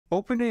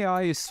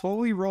OpenAI is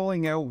slowly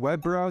rolling out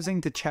web browsing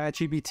to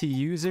ChatGPT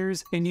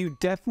users, and you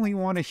definitely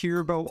want to hear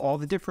about all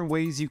the different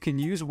ways you can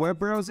use web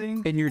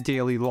browsing in your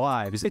daily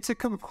lives. It's a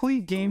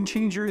complete game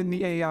changer in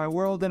the AI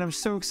world, and I'm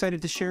so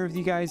excited to share with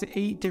you guys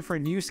 8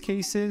 different use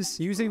cases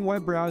using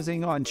web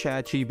browsing on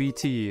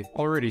ChatGPT.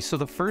 Alrighty, so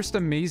the first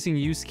amazing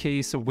use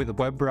case with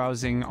web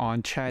browsing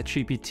on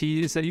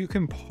ChatGPT is that you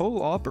can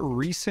pull up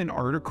recent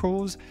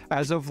articles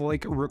as of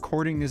like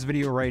recording this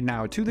video right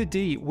now to the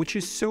date, which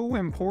is so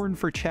important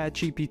for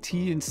ChatGPT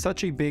and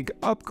such a big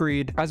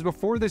upgrade, as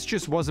before this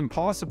just wasn't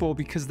possible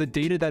because the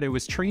data that it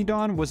was trained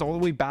on was all the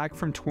way back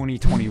from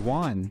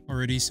 2021.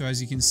 Alrighty, so as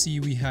you can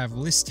see, we have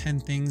list 10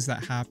 things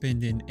that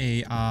happened in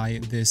AI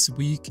this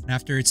week. And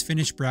after it's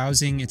finished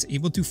browsing, it's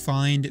able to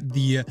find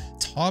the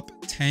top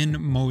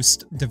 10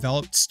 most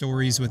developed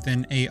stories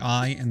within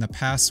AI in the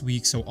past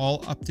week, so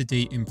all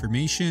up-to-date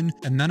information.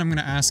 And then I'm going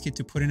to ask it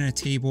to put in a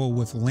table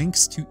with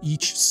links to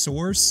each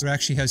source. It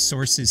actually has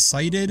sources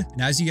cited,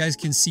 and as you guys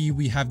can see,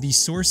 we have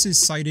these sources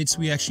cited, so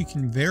we actually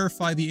can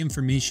verify the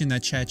information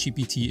that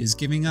ChatGPT is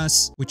giving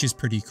us, which is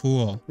pretty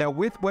cool. Now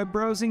with web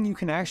browsing, you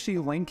can actually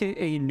link it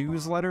a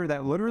newsletter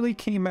that literally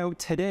came out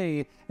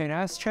today and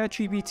ask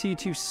ChatGPT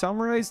to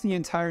summarize the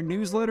entire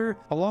newsletter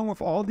along with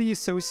all the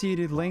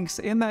associated links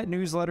in that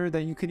newsletter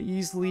that you can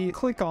easily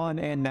click on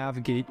and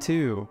navigate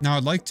to. Now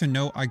I'd like to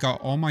note I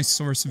got all my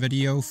source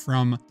video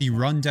from the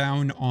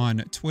rundown on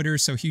Twitter,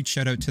 so huge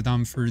shout out to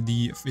them for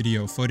the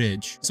video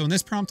footage. So in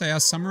this prompt I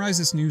asked summarize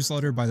this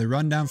newsletter by the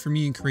rundown for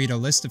me and create a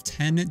list of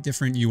 10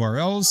 different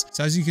URLs.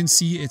 So as you can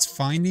see, it's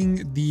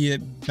finding the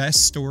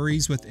best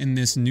stories within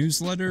this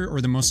newsletter,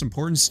 or the most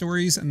important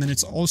stories, and then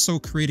it's also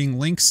creating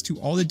links to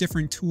all the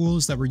different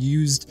tools that were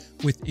used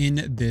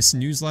within this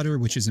newsletter,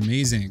 which is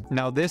amazing.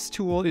 Now this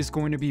tool is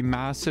going to be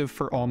massive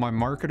for all my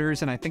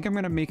marketers, and I think I'm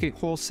going to make a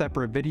whole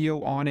separate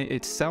video on it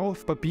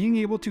itself, but being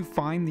able to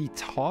find the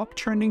top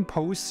trending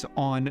posts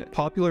on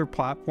popular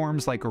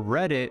platforms like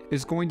Reddit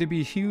is going to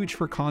be huge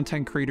for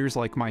content creators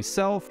like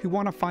myself who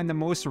want to find the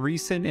most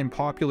recent and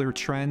popular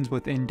trends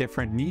within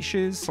different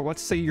niches. So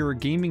let's say you're a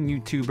gaming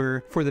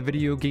YouTuber for the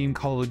video game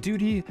Call of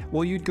Duty.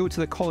 Well, you'd go to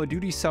the Call of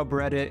Duty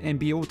subreddit and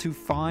be able to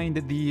find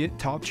the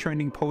top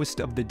trending post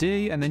of the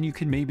day, and then you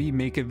can maybe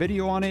make a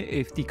video on it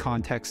if the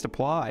context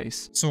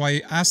applies. So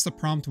I asked the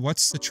prompt,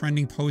 what's the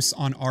trending posts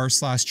on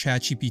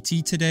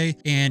r/ChatGPT today?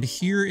 And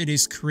here it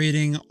is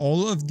creating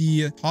all of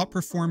the top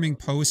performing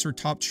posts or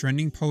top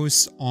trending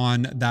posts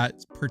on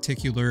that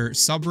particular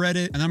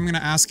subreddit. And I'm going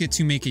to ask it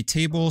to make a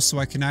table so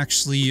I can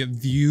actually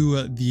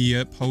view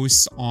the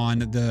posts on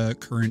the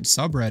current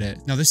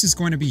subreddit. Now this is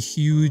going to be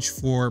huge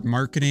for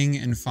marketing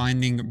and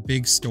finding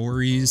big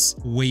stories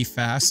way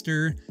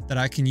faster that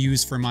I can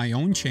use for my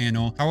own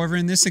channel. However,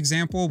 in this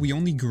example, we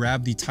only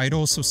grab the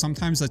title, so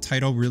sometimes the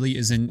title really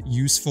isn't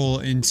useful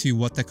into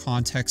what the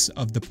context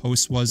of the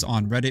post was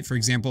on Reddit. For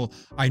example,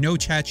 I know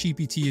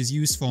ChatGPT is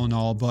useful and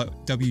all,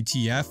 but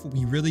WTF,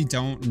 we really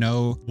don't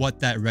know what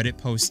that Reddit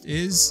post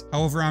is.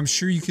 However, I'm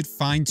sure you could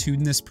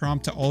fine-tune this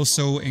prompt to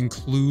also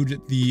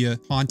include the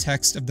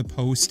context of the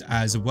post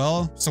as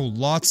well. So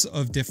lots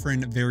of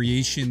different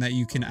variation that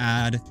you can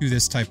add to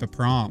this type of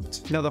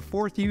prompt. Now the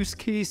fourth use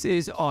case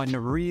is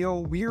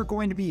unreal. We are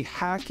going to be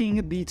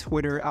hacking the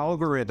Twitter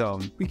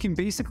algorithm. We can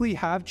basically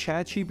have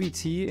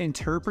ChatGPT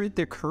interpret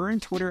the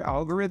current Twitter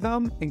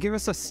algorithm and give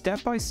us a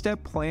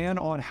step-by-step plan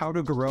on how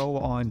to grow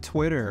on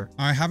Twitter.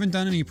 I haven't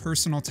done any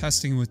personal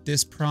testing with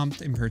this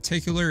prompt in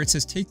particular. It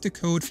says take the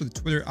code for the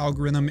Twitter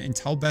algorithm and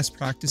tell best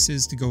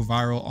practices to go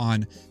viral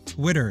on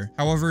Twitter.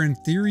 However, in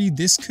theory,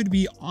 this could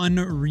be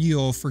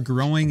unreal for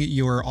growing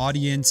your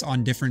audience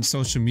on different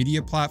social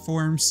media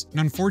platforms. And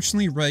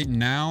unfortunately, right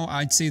now,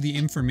 I'd say the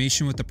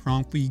information with the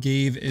prompt we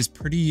gave is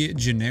pretty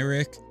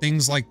generic.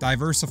 Things like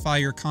diversify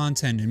your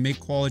content and make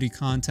quality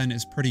content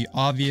is pretty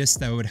obvious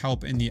that would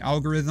help in the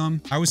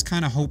algorithm. I was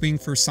kind of hoping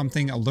for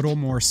something a little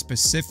more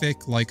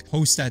specific, like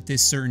post at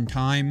this certain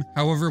time.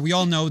 However, we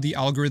all know the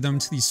algorithm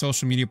to these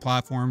social media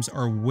platforms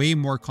are way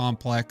more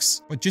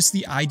complex, but just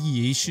the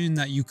ideation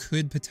that you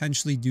could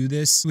potentially do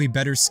this to a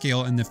better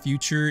scale in the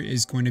future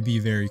is going to be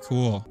very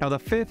cool. Now the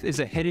fifth is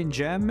a hidden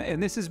gem,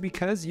 and this is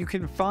because you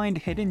can find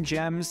hidden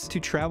gems to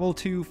travel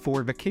to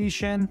for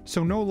vacation.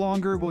 So no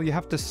longer will you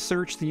have to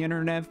search the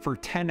internet for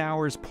 10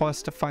 hours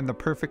plus to find the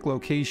perfect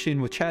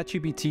location. With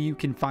ChatGPT, you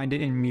can find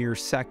it in mere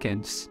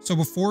seconds. So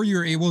before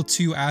you're able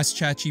to ask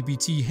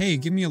ChatGPT, hey,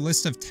 give me a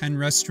list of 10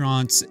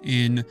 restaurants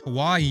in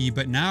Hawaii,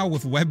 but now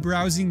with web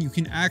browsing, you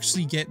can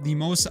actually get the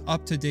most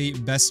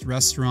up-to-date best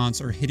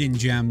restaurants or hidden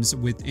gems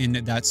within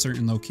that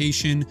certain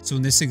location. So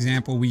in this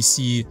example, we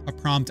see a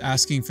prompt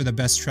asking for the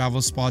best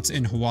travel spots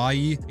in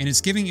Hawaii, and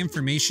it's giving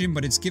information,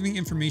 but it's giving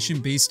information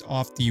based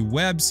off the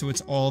web, so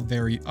it's all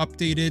very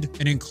updated.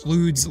 It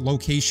includes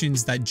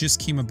locations that just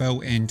came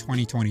about in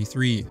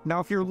 2023. Now,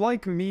 if you're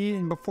like me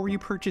and before you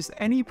purchase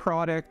any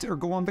product or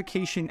go on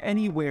vacation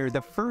anywhere,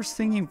 the first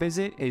thing you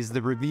visit is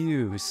the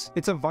reviews.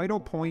 It's a vital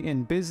point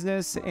in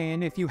business,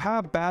 and if you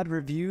have bad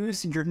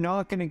reviews, you're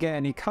not going to get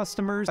any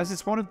customers, as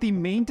it's one of the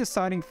main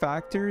deciding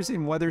factors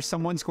in whether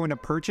someone's going to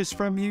purchase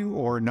from you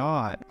or not.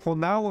 not. Well,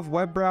 now with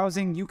web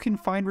browsing, you can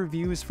find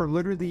reviews for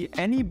literally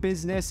any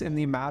business in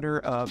the matter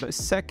of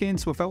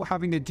seconds without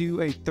having to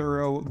do a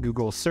thorough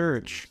Google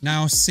search.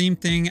 Now, same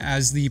thing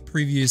as the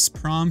previous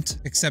prompt,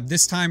 except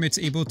this time it's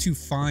able to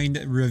find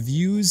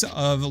reviews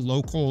of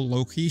local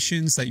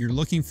locations that you're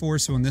looking for.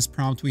 So in this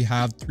prompt, we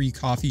have 3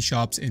 coffee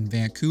shops in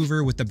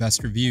Vancouver with the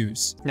best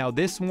reviews. Now,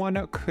 this one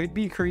could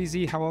be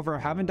crazy. However, I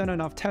haven't done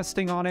enough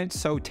testing on it,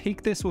 so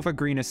take this with a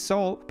grain of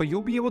salt, but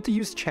you'll be able to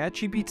use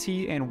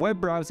ChatGPT and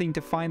web browsing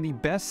to find the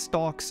best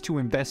stocks to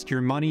invest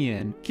your money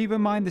in. Keep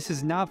in mind, this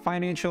is not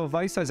financial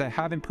advice as I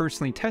haven't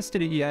personally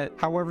tested it yet.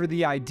 However,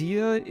 the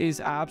idea is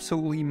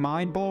absolutely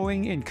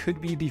mind-blowing and could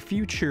be the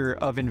future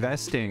of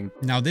investing.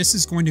 Now, this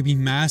is going to be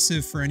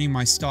massive for any of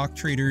my stock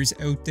traders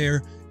out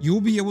there. You'll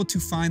be able to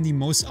find the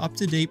most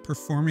up-to-date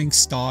performing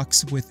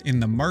stocks within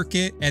the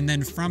market. And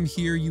then from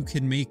here, you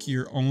can make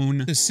your own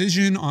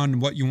decision on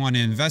what you want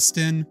to invest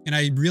in. And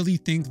I really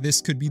think this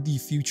could be the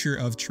future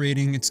of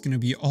trading. It's going to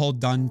be all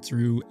done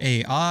through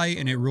AI,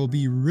 and it will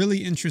be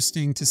really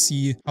interesting to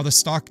see how the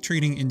stock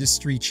trading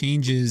industry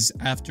changes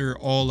after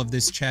all of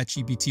this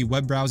ChatGPT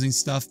web browsing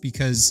stuff,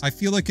 because I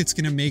feel like it's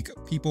going to make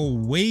people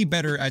way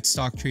better at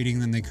stock trading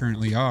than they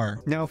currently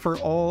are. Now, for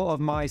all of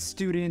my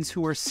students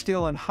who are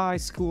still in high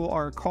school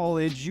or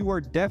college, you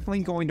are definitely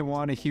going to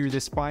want to hear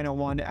this final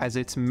one as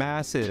it's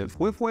massive.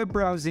 With web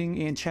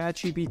browsing and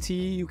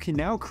ChatGPT, you can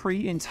now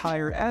create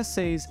entire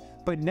essays,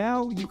 but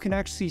now you can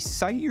actually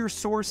cite your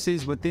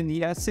sources within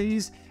the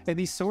essays, and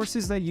these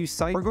sources that you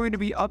cite are going to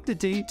be up to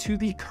date to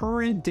the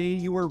current day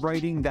you are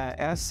writing that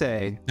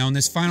essay. Now, in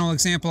this final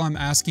example, I'm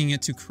asking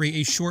it to create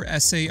a short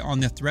essay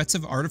on the threats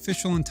of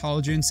artificial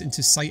intelligence and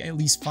to cite at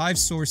least 5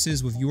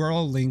 sources with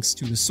URL links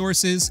to the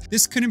sources.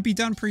 This couldn't be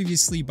done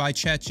previously by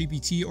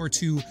ChatGPT, or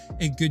to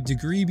a good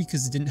degree,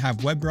 because it didn't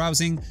have web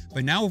browsing.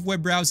 But now with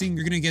web browsing,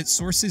 you're going to get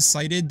sources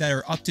cited that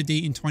are up to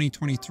date in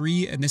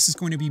 2023, and this is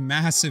going to be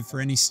massive for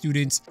any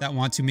students that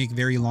want to make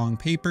very long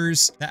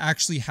papers that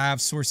actually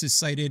have sources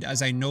cited,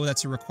 as I know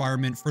that's a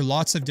requirement for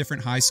lots of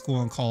different high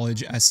school and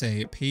college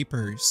essay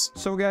papers.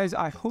 So guys,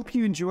 I hope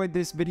you enjoyed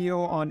this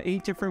video on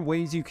 8 different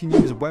ways you can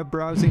use web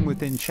browsing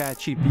within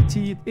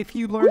ChatGPT. If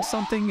you learned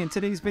something in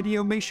today's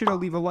video, make sure to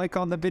leave a like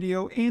on the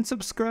video and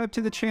subscribe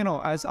to the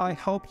channel as I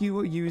help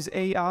you use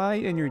AI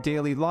in your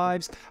daily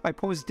lives. I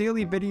post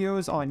daily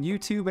videos on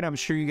YouTube and I'm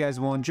sure you guys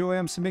will enjoy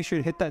them, so make sure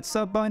to hit that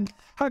sub button.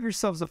 Have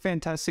yourselves a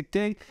fantastic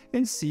day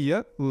and see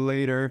ya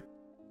later.